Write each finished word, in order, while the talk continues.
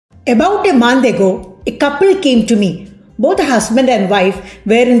About a month ago, a couple came to me. Both the husband and wife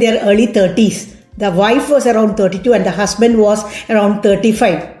were in their early 30s. The wife was around 32 and the husband was around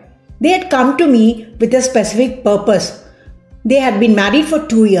 35. They had come to me with a specific purpose. They had been married for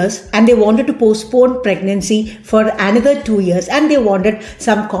 2 years and they wanted to postpone pregnancy for another 2 years, and they wanted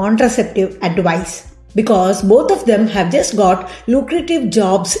some contraceptive advice. Because both of them have just got lucrative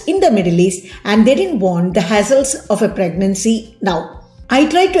jobs in the Middle East and they didn't want the hassles of a pregnancy now. I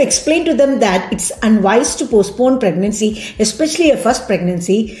tried to explain to them that it's unwise to postpone pregnancy, especially a first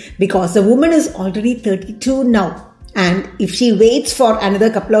pregnancy, because the woman is already 32 now. And if she waits for another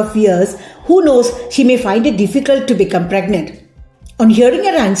couple of years, who knows, she may find it difficult to become pregnant. On hearing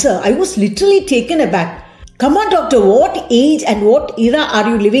her answer, I was literally taken aback. Come on, doctor, what age and what era are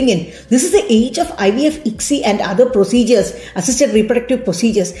you living in? This is the age of IVF, ICSI and other procedures, assisted reproductive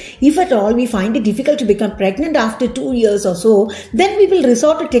procedures. If at all we find it difficult to become pregnant after 2 years or so, then we will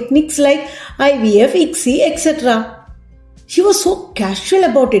resort to techniques like IVF, ICSI, etc. She was so casual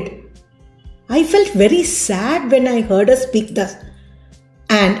about it. I felt very sad when I heard her speak thus.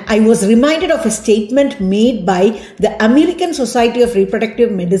 And I was reminded of a statement made by the American Society of Reproductive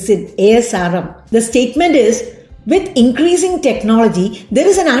Medicine, ASRM. The statement is, with increasing technology, there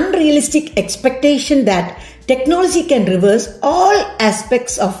is an unrealistic expectation that technology can reverse all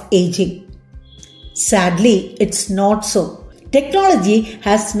aspects of aging. Sadly, it's not so. Technology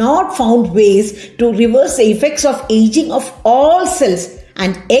has not found ways to reverse the effects of aging of all cells,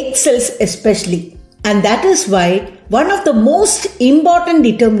 and egg cells especially. And that is why one of the most important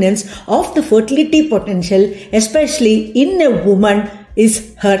determinants of the fertility potential, especially in a woman,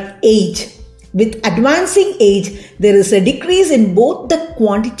 is her age. With advancing age, there is a decrease in both the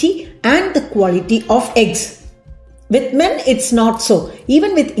quantity and the quality of eggs. With men, it's not so.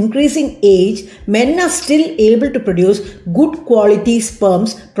 Even with increasing age, men are still able to produce good quality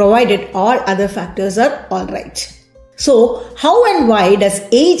sperms provided all other factors are alright. So, how and why does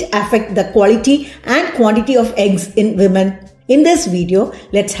age affect the quality and quantity of eggs in women? In this video,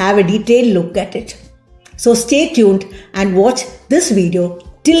 let's have a detailed look at it. So stay tuned and watch this video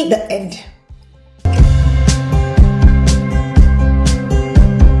till the end.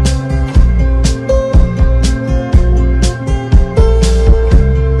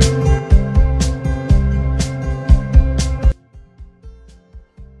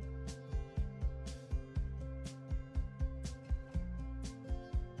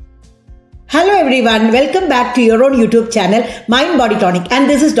 Hello everyone, welcome back to your own YouTube channel, Mind Body Tonic, and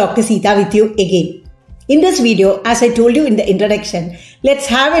this is Dr. Sita with you again. In this video, as I told you in the introduction, let's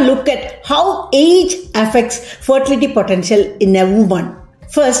have a look at how age affects fertility potential in a woman.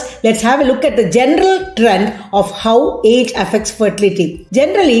 First, let's have a look at the general trend of how age affects fertility.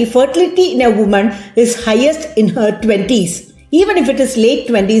 Generally, fertility in a woman is highest in her 20s. Even if it is late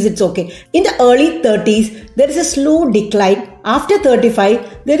 20s, it's okay. In the early 30s, there is a slow decline. After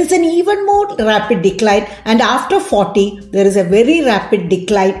 35, there is an even more rapid decline. And after 40, there is a very rapid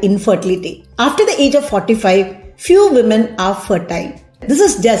decline in fertility. After the age of 45, few women are fertile. This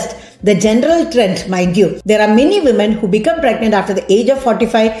is just the general trend, mind you. There are many women who become pregnant after the age of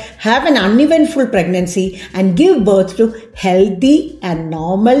 45, have an uneventful pregnancy and give birth to healthy and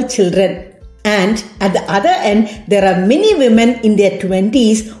normal children. And at the other end, there are many women in their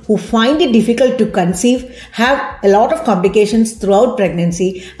 20s who find it difficult to conceive, have a lot of complications throughout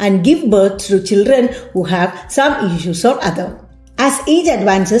pregnancy, and give birth to children who have some issues or other. As age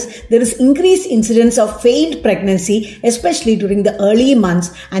advances, there is increased incidence of failed pregnancy, especially during the early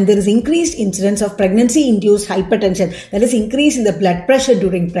months, and there is increased incidence of pregnancy-induced hypertension, that is increase in the blood pressure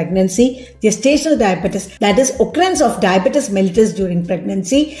during pregnancy, gestational diabetes, that is occurrence of diabetes mellitus during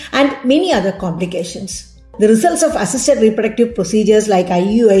pregnancy, and many other complications. The results of assisted reproductive procedures like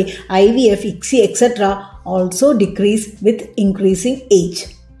IUI, IVF, ICSI, etc. also decrease with increasing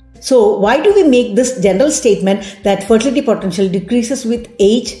age. So, why do we make this general statement that fertility potential decreases with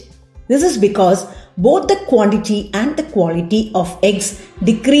age? This is because both the quantity and the quality of eggs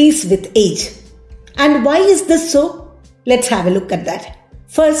decrease with age. And why is this so? Let's have a look at that.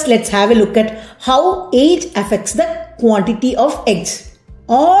 First, let's have a look at how age affects the quantity of eggs.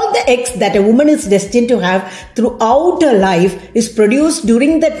 All the eggs that a woman is destined to have throughout her life is produced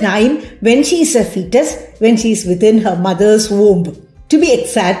during the time when she is a fetus, when she is within her mother's womb. To be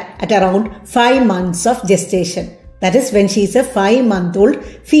exact, at around 5 months of gestation. That is when she is a 5-month-old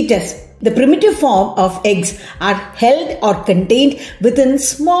fetus. The primitive form of eggs are held or contained within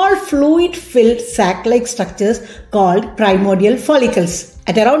small fluid-filled sac-like structures called primordial follicles.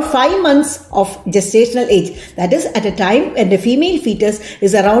 At around 5 months of gestational age, that is at a time when the female fetus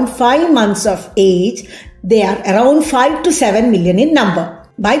is around 5 months of age, they are around 5 to 7 million in number.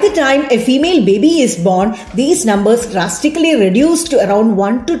 By the time a female baby is born, these numbers drastically reduce to around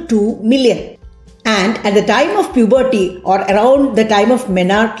 1 to 2 million. And at the time of puberty or around the time of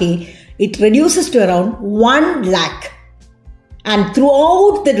menarche, it reduces to around 1 lakh. And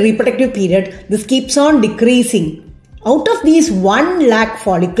throughout the reproductive period, this keeps on decreasing. Out of these 1 lakh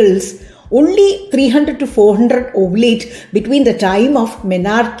follicles, only 300 to 400 ovulate between the time of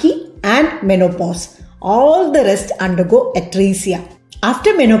menarche and menopause. All the rest undergo atresia.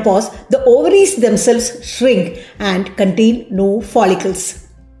 After menopause, the ovaries themselves shrink and contain no follicles.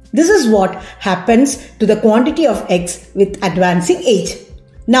 This is what happens to the quantity of eggs with advancing age.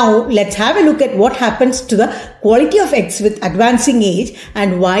 Now, let's have a look at what happens to the quality of eggs with advancing age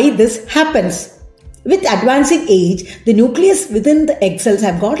and why this happens. With advancing age, the nucleus within the egg cells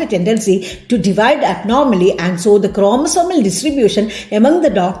have got a tendency to divide abnormally, and so the chromosomal distribution among the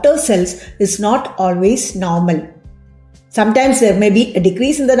daughter cells is not always normal. Sometimes there may be a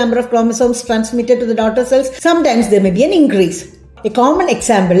decrease in the number of chromosomes transmitted to the daughter cells. Sometimes there may be an increase. A common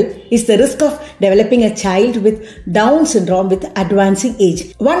example is the risk of developing a child with Down syndrome with advancing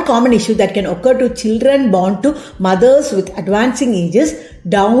age. One common issue that can occur to children born to mothers with advancing age is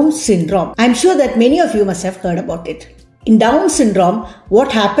Down syndrome. I'm sure that many of you must have heard about it. In Down syndrome,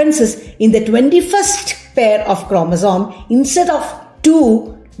 what happens is in the 21st pair of chromosome, instead of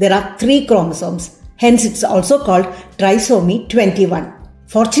 2, there are 3 chromosomes. Hence, it's also called trisomy 21.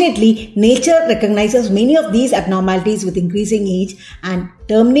 Fortunately, nature recognizes many of these abnormalities with increasing age and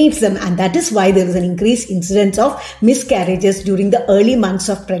terminates them, and that is why there is an increased incidence of miscarriages during the early months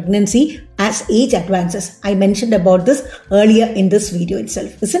of pregnancy as age advances. I mentioned about this earlier in this video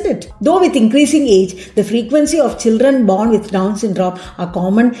itself, isn't it? Though with increasing age, the frequency of children born with Down syndrome are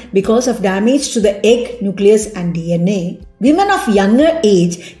common because of damage to the egg nucleus and DNA. Women of younger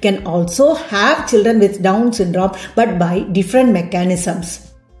age can also have children with Down syndrome, but by different mechanisms.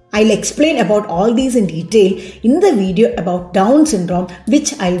 I'll explain about all these in detail in the video about Down syndrome,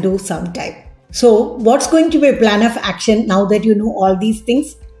 which I'll do sometime. So, what's going to be a plan of action now that you know all these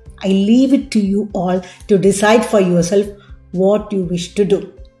things? I leave it to you all to decide for yourself what you wish to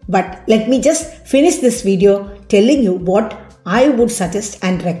do. But let me just finish this video telling you what I would suggest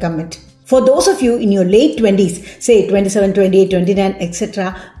and recommend. For those of you in your late 20s, say 27, 28, 29,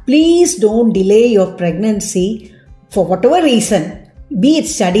 etc., please don't delay your pregnancy for whatever reason, be it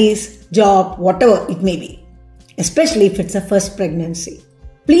studies, job, whatever it may be, especially if it's a first pregnancy.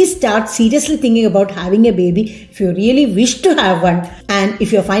 Please start seriously thinking about having a baby if you really wish to have one. And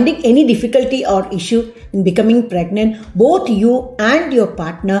if you're finding any difficulty or issue in becoming pregnant, both you and your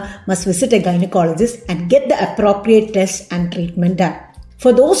partner must visit a gynecologist and get the appropriate tests and treatment done.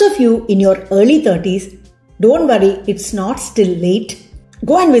 For those of you in your early 30s, don't worry, it's not still late.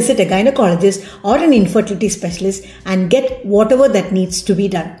 Go and visit a gynecologist or an infertility specialist and get whatever that needs to be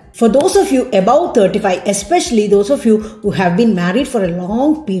done. For those of you above 35, especially those of you who have been married for a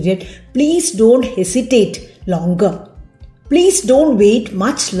long period, please don't hesitate longer. Please don't wait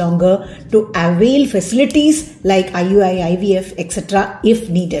much longer to avail facilities like IUI, IVF, etc. if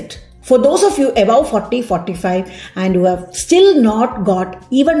needed. For those of you above 40, 45 and who have still not got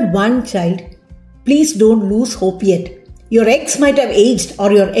even one child, please don't lose hope yet. Your eggs might have aged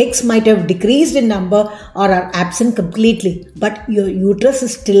or your eggs might have decreased in number or are absent completely, but your uterus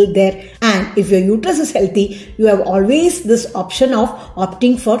is still there, and if your uterus is healthy, you have always this option of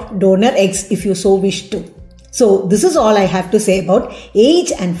opting for donor eggs if you so wish to. So this is all I have to say about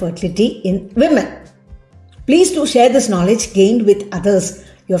age and fertility in women. Please do share this knowledge gained with others,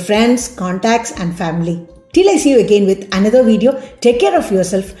 your friends, contacts and family. Till I see you again with another video, take care of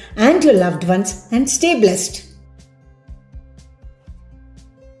yourself and your loved ones and stay blessed.